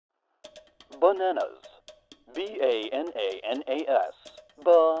Bananas. B-A-N-A-N-A-S.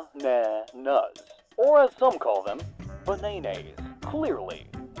 Bananas. Or as some call them, bananas. Clearly,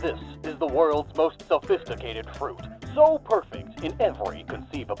 this is the world's most sophisticated fruit. So perfect in every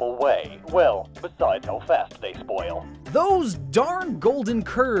conceivable way. Well, besides how fast they spoil. Those darn golden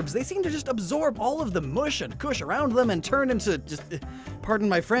curves, they seem to just absorb all of the mush and kush around them and turn into just, pardon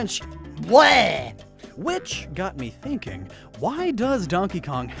my French, bleh! Which got me thinking, why does Donkey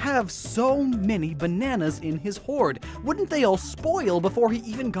Kong have so many bananas in his hoard? Wouldn't they all spoil before he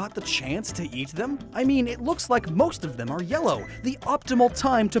even got the chance to eat them? I mean, it looks like most of them are yellow, the optimal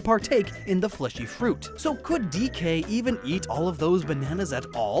time to partake in the fleshy fruit. So could DK even eat all of those bananas at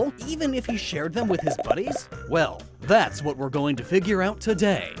all, even if he shared them with his buddies? Well, that's what we're going to figure out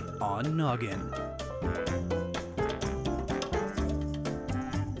today on Noggin.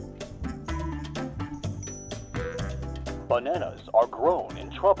 Bananas are grown in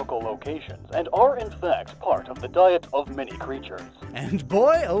tropical locations and are in fact part of the diet of many creatures. And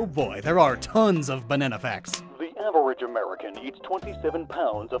boy, oh boy, there are tons of banana facts. The average American eats 27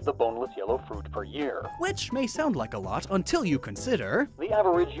 pounds of the boneless yellow fruit per year. Which may sound like a lot until you consider... The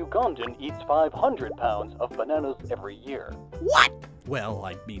average Ugandan eats 500 pounds of bananas every year. What? Well,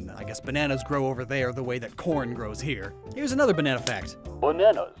 I mean, I guess bananas grow over there the way that corn grows here. Here's another banana fact.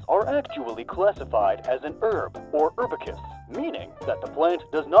 Bananas are actually classified as an herb or herbicous, meaning that the plant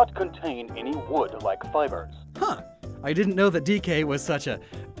does not contain any wood-like fibers. Huh. I didn't know that DK was such a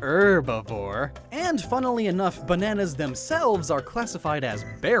herbivore. And funnily enough, bananas themselves are classified as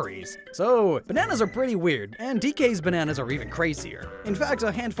berries. So, bananas are pretty weird, and DK's bananas are even crazier. In fact,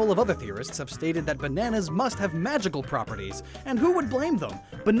 a handful of other theorists have stated that bananas must have magical properties, and who would blame them?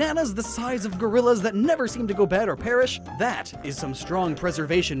 Bananas the size of gorillas that never seem to go bad or perish? That is some strong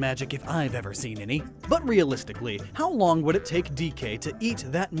preservation magic if I've ever seen any. But realistically, how long would it take DK to eat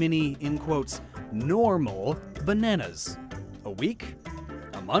that many, in quotes, normal bananas? A week?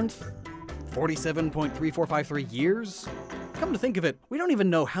 A month? 47.3453 years? Come to think of it, we don't even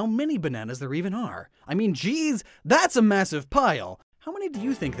know how many bananas there even are. I mean, geez, that's a massive pile. How many do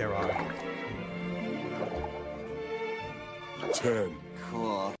you think there are? 10.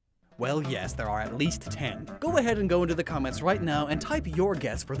 Cool. Well, yes, there are at least 10. Go ahead and go into the comments right now and type your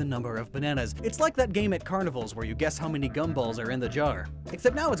guess for the number of bananas. It's like that game at carnivals where you guess how many gumballs are in the jar.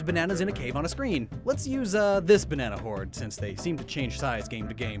 Except now it's bananas in a cave on a screen. Let's use this Banana Hoard, since they seem to change size game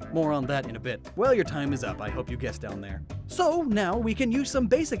to game. More on that in a bit. Well, your time is up. I hope you guessed down there. So now we can use some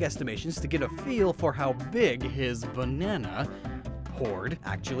basic estimations to get a feel for how big his banana hoard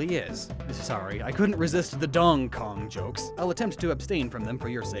actually is. Sorry, I couldn't resist the Dong Kong jokes. I'll attempt to abstain from them for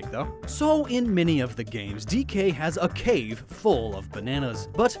your sake, though. So, in many of the games, DK has a cave full of bananas,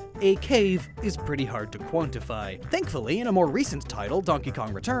 but a cave is pretty hard to quantify. Thankfully, in a more recent title, Donkey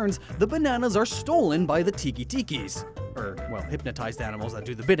Kong Returns, the bananas are stolen by the Tikis. Well, hypnotized animals that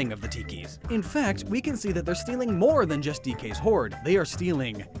do the bidding of the Tikis. In fact, we can see that they're stealing more than just DK's hoard. They are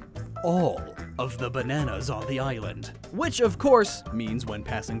stealing all of the bananas on the island. Which, of course, means when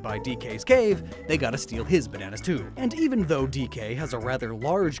passing by DK's cave, they gotta steal his bananas too. And even though DK has a rather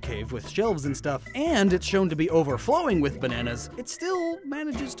large cave with shelves and stuff, and it's shown to be overflowing with bananas, it still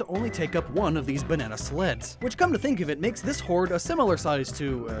manages to only take up one of these banana sleds. Which, come to think of it, makes this hoard a similar size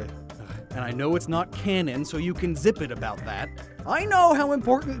to, and I know it's not canon, so you can zip it about that. I know how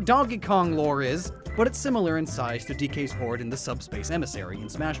important Donkey Kong lore is, but it's similar in size to DK's hoard in the Subspace Emissary in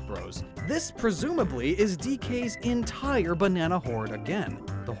Smash Bros. This, presumably, is DK's entire banana hoard again.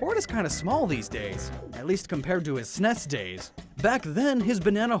 The hoard is kinda small these days, at least compared to his SNES days. Back then, his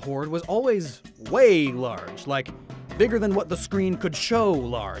banana hoard was always way large, like bigger than what the screen could show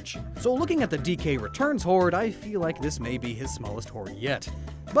large. So looking at the DK Returns hoard, I feel like this may be his smallest hoard yet.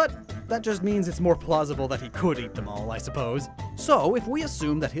 But that just means it's more plausible that he could eat them all, I suppose. So, if we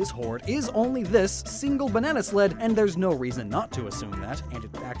assume that his hoard is only this single banana sled, and there's no reason not to assume that, and it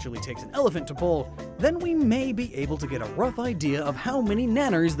actually takes an elephant to pull, then we may be able to get a rough idea of how many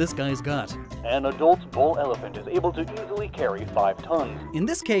nanners this guy's got. An adult bull elephant is able to easily carry 5 tons. In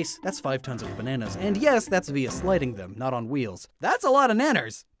this case, that's 5 tons of bananas, and yes, that's via sliding them, not on wheels. That's a lot of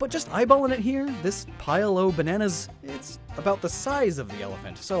nanners! But just eyeballing it here, this pile o' bananas, it's about the size of the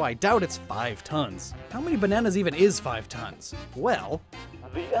elephant, so I doubt it's 5 tons. How many bananas even is 5 tons? Well,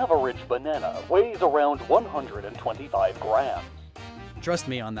 the average banana weighs around 125 grams. Trust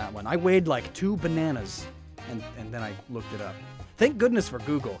me on that one. I weighed like 2 bananas, and then I looked it up. Thank goodness for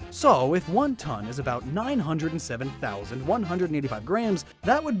Google. So, if 1 ton is about 907,185 grams,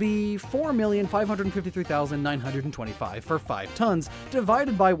 that would be 4,553,925 for 5 tons.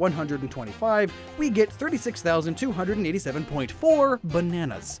 Divided by 125, we get 36,287.4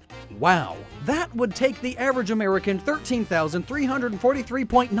 bananas. Wow, that would take the average American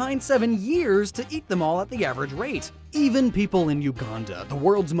 13,343.97 years to eat them all at the average rate. Even people in Uganda, the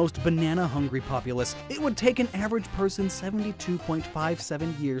world's most banana-hungry populace, it would take an average person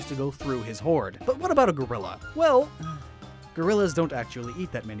 72.57 years to go through his hoard. But what about a gorilla? Well, gorillas don't actually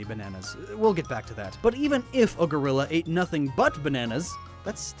eat that many bananas. We'll get back to that. But even if a gorilla ate nothing but bananas,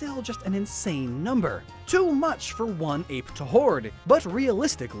 that's still just an insane number. Too much for one ape to hoard. But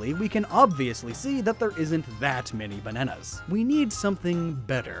realistically, we can obviously see that there isn't that many bananas. We need something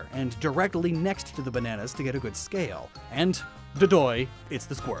better, and directly next to the bananas to get a good scale. And dodoy, it's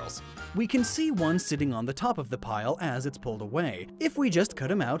the squirrels. We can see one sitting on the top of the pile as it's pulled away. If we just cut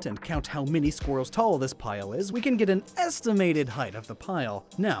him out and count how many squirrels tall this pile is, we can get an estimated height of the pile.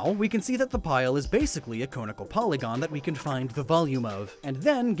 Now, we can see that the pile is basically a conical polygon that we can find the volume of, and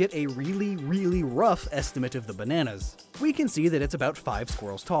then get a really rough estimate of the bananas. We can see that it's about 5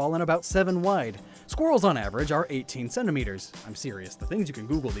 squirrels tall and about 7 wide. Squirrels on average are 18 centimeters. I'm serious, the things you can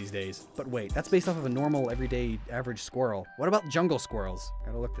Google these days. But wait, that's based off of a normal, everyday, average squirrel. What about jungle squirrels?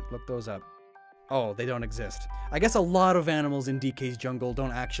 Gotta look those up. Oh, they don't exist. I guess a lot of animals in DK's jungle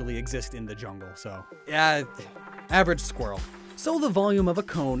don't actually exist in the jungle, so yeah, average squirrel. So the volume of a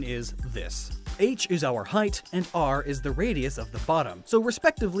cone is this. H is our height, and R is the radius of the bottom. So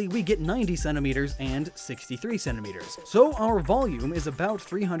respectively, we get 90 centimeters and 63 centimeters. So our volume is about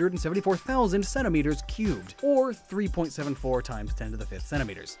 374,000 centimeters cubed, or 3.74 times 10 to the 5th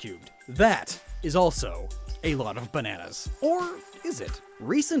centimeters cubed. That is also a lot of bananas. Or is it?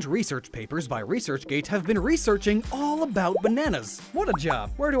 Recent research papers by ResearchGate have been researching all about bananas. What a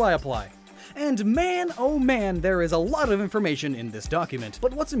job. Where do I apply? And man, oh man, there is a lot of information in this document.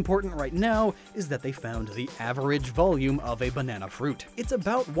 But what's important right now is that they found the average volume of a banana fruit. It's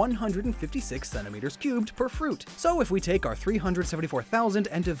about 156 centimeters cubed per fruit. So if we take our 374,000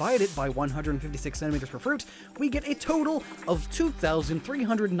 and divide it by 156 centimeters per fruit, we get a total of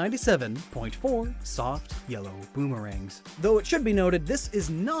 2,397.4 soft yellow boomerangs. Though it should be noted, this is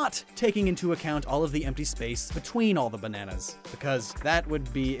not taking into account all of the empty space between all the bananas, because that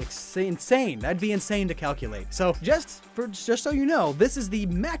would be insane. That'd be insane to calculate. So just so you know, this is the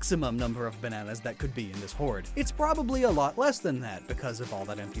maximum number of bananas that could be in this hoard. It's probably a lot less than that because of all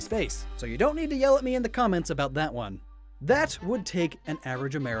that empty space. So you don't need to yell at me in the comments about that one. That would take an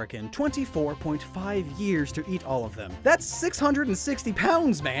average American 24.5 years to eat all of them. That's 660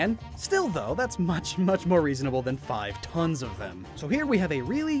 pounds, man! Still though, that's much more reasonable than 5 tons of them. So here we have a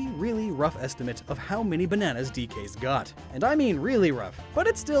really rough estimate of how many bananas DK's got. And I mean really rough, but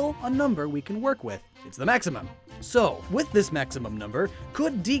it's still a number we can work with. It's the maximum. So, with this maximum number,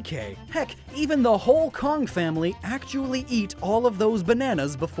 could DK, heck, even the whole Kong family actually eat all of those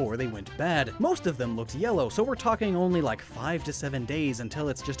bananas before they went bad? Most of them looked yellow, so we're talking only like 5 to 7 days until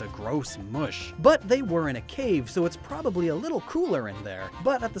it's just a gross mush. But they were in a cave, so it's probably a little cooler in there.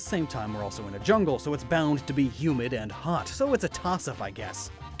 But at the same time, we're also in a jungle, so it's bound to be humid and hot, so it's a toss-up, I guess.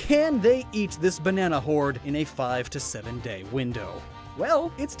 Can they eat this banana hoard in a 5 to 7 day window?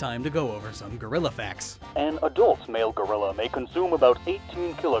 Well, it's time to go over some gorilla facts. An adult male gorilla may consume about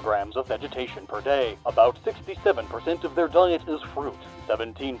 18 kilograms of vegetation per day. About 67% of their diet is fruit,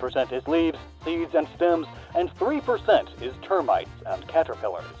 17% is leaves, seeds, and stems, and 3% is termites and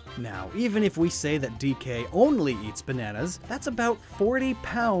caterpillars. Now, even if we say that DK only eats bananas, that's about 40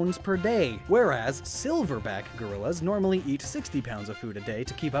 pounds per day, whereas silverback gorillas normally eat 60 pounds of food a day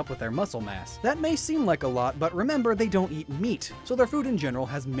to keep up with their muscle mass. That may seem like a lot, but remember they don't eat meat, so their food in general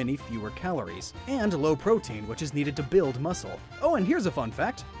has many fewer calories, and low protein, which is needed to build muscle. Oh, and here's a fun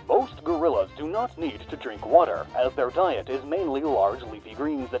fact. Most gorillas do not need to drink water, as their diet is mainly large leafy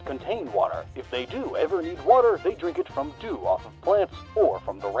greens that contain water. If they do ever need water, they drink it from dew off of plants or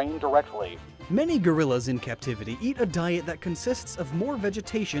from the rain directly. Many gorillas in captivity eat a diet that consists of more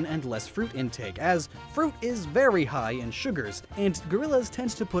vegetation and less fruit intake, as fruit is very high in sugars, and gorillas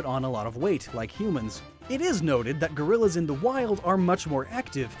tend to put on a lot of weight, like humans. It is noted that gorillas in the wild are much more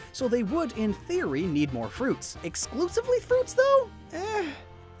active, so they would, in theory, need more fruits. Exclusively fruits, though?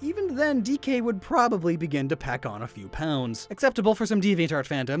 even then DK would probably begin to pack on a few pounds. Acceptable for some DeviantArt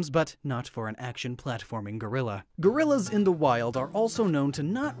fandoms, but not for an action platforming gorilla. Gorillas in the wild are also known to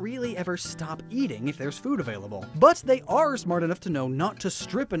not really ever stop eating if there's food available. But they are smart enough to know not to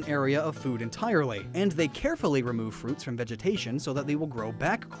strip an area of food entirely, and they carefully remove fruits from vegetation so that they will grow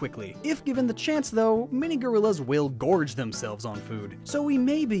back quickly. If given the chance though, many gorillas will gorge themselves on food, so we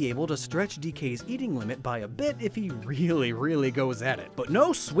may be able to stretch DK's eating limit by a bit if he really goes at it. But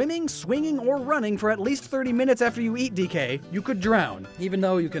no swimming, swinging, or running for at least 30 minutes after you eat, DK. You could drown, even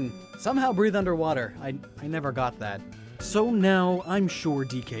though you can somehow breathe underwater. I never got that. So now, I'm sure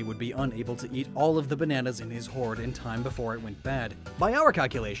DK would be unable to eat all of the bananas in his hoard in time before it went bad. By our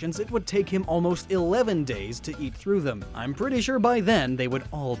calculations, it would take him almost 11 days to eat through them. I'm pretty sure by then they would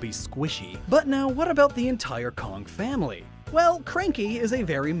all be squishy. But now, what about the entire Kong family? Well, Cranky is a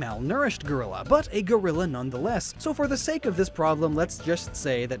very malnourished gorilla, but a gorilla nonetheless, so for the sake of this problem, let's just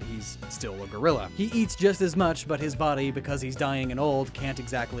say that he's still a gorilla. He eats just as much, but his body, because he's dying and old, can't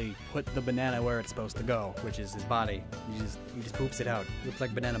exactly put the banana where it's supposed to go, which is his body. He just poops it out. Looks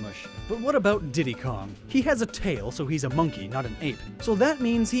like banana mush. But what about Diddy Kong? He has a tail, so he's a monkey, not an ape. So that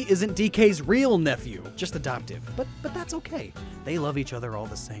means he isn't DK's real nephew, just adoptive. But that's okay. They love each other all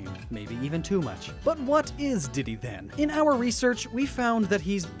the same, maybe even too much. But what is Diddy then? In our research, we found that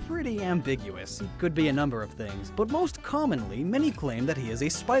he's pretty ambiguous. He could be a number of things, but most commonly, many claim that he is a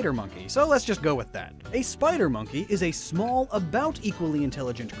spider monkey, so let's just go with that. A spider monkey is a small, about equally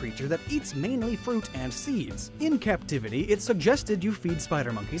intelligent creature that eats mainly fruit and seeds. In captivity, it's suggested you feed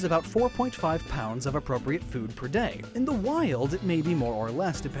spider monkeys about 4.5 pounds of appropriate food per day. In the wild, it may be more or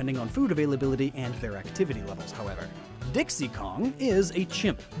less depending on food availability and their activity levels, however. Dixie Kong is a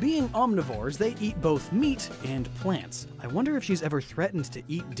chimp. Being omnivores, they eat both meat and plants. I wonder if she's ever threatened to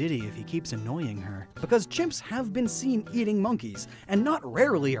eat Diddy if he keeps annoying her. Because chimps have been seen eating monkeys, and not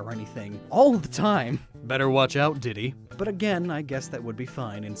rarely or anything, all the time. Better watch out, Diddy. But again, I guess that would be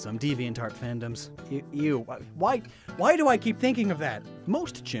fine in some DeviantArt fandoms. Ew, why do I keep thinking of that?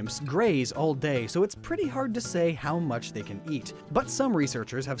 Most chimps graze all day, so it's pretty hard to say how much they can eat. But some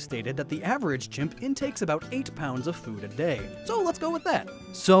researchers have stated that the average chimp intakes about 8 pounds of food a day. So let's go with that.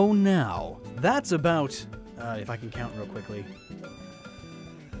 So now, that's about, if I can count real quickly.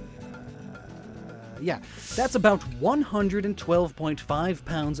 Yeah, that's about 112.5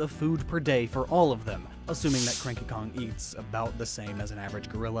 pounds of food per day for all of them, assuming that Cranky Kong eats about the same as an average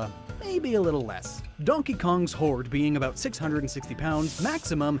gorilla, maybe a little less. Donkey Kong's hoard being about 660 pounds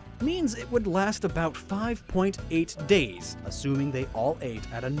maximum means it would last about 5.8 days, assuming they all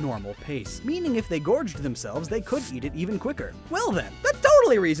ate at a normal pace, meaning if they gorged themselves, they could eat it even quicker. Well then, that's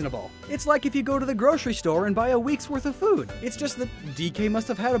totally reasonable. It's like if you go to the grocery store and buy a week's worth of food. It's just that DK must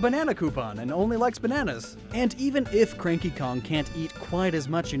have had a banana coupon and only likes bananas. And even if Cranky Kong can't eat quite as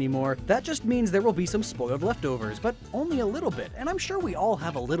much anymore, that just means there will be some spoiled leftovers, but only a little bit, and I'm sure we all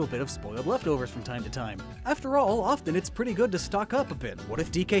have a little bit of spoiled leftovers from time to time. After all, often it's pretty good to stock up a bit. What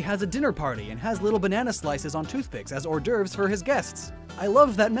if DK has a dinner party and has little banana slices on toothpicks as hors d'oeuvres for his guests? I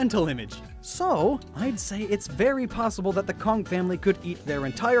love that mental image. So, I'd say it's very possible that the Kong family could eat their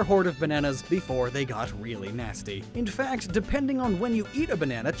entire hoard of bananas before they got really nasty. In fact, depending on when you eat a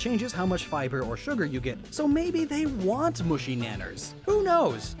banana changes how much fiber or sugar you get, so maybe they want mushy nanners. Who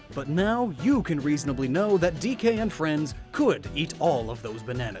knows? But now you can reasonably know that DK and friends could eat all of those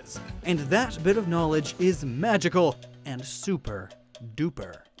bananas. And that bit of knowledge is magical and super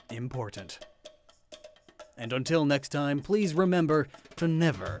duper important. And until next time, please remember to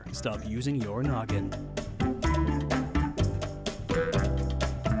never stop using your noggin.